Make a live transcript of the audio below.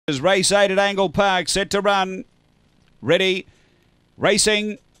Race 8 at Angle Park, set to run. Ready,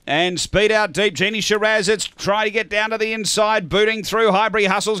 racing. And speed out deep. Jeannie Shiraz, it's trying to get down to the inside. Booting through. Highbury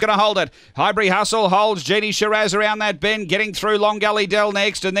Hustle's going to hold it. Highbury Hustle holds Jeannie Shiraz around that bend. Getting through Long Gully Dell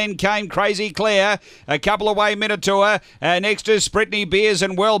next. And then came Crazy Claire. A couple away Minotaur. Next is Spritney Beers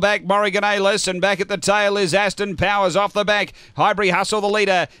and well back Morrigan Alis. And back at the tail is Aston Powers off the back. Highbury Hustle the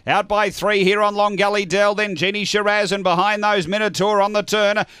leader. Out by 3 here on Long Gully Dell. Then Jeannie Shiraz and behind those Minotaur on the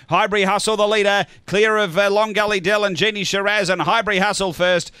turn. Highbury Hustle the leader. Clear of Long Gully Dell and Jeannie Shiraz. And Highbury Hustle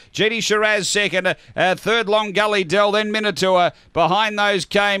first. Jeannie Shiraz second, third Long Gully Dell, then Minotaur. Behind those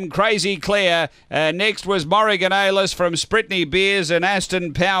came Crazy Claire. Next was Morrigan Alis from Spritney Beers and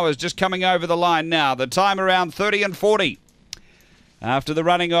Aston Powers just coming over the line now. The time around 30 and 40. After the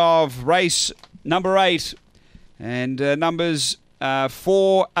running of race number 8 and numbers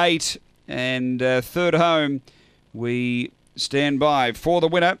 4, 8 and third home, we stand by for the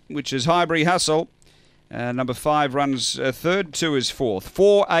winner, which is Highbury Hustle. Number 5 runs third, 2 is fourth.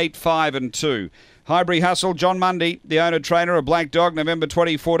 4, 8, 5 and 2. Highbury Hustle, John Mundy, the owner-trainer of Black Dog, November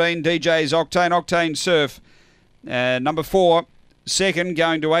 2014. DJs Octane Surf. Number 4, second,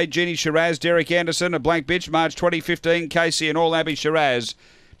 going to 8, Jeannie Shiraz, Derek Anderson, a Black Bitch, March 2015. Casey and all Abby Shiraz.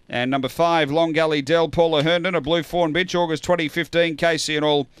 And number 5, Long Gully Dell, Paula Herndon, a Blue Fawn Bitch, August 2015. Casey and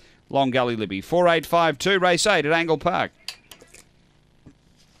all Long Gully Libby. 4852, race 8 at Angle Park.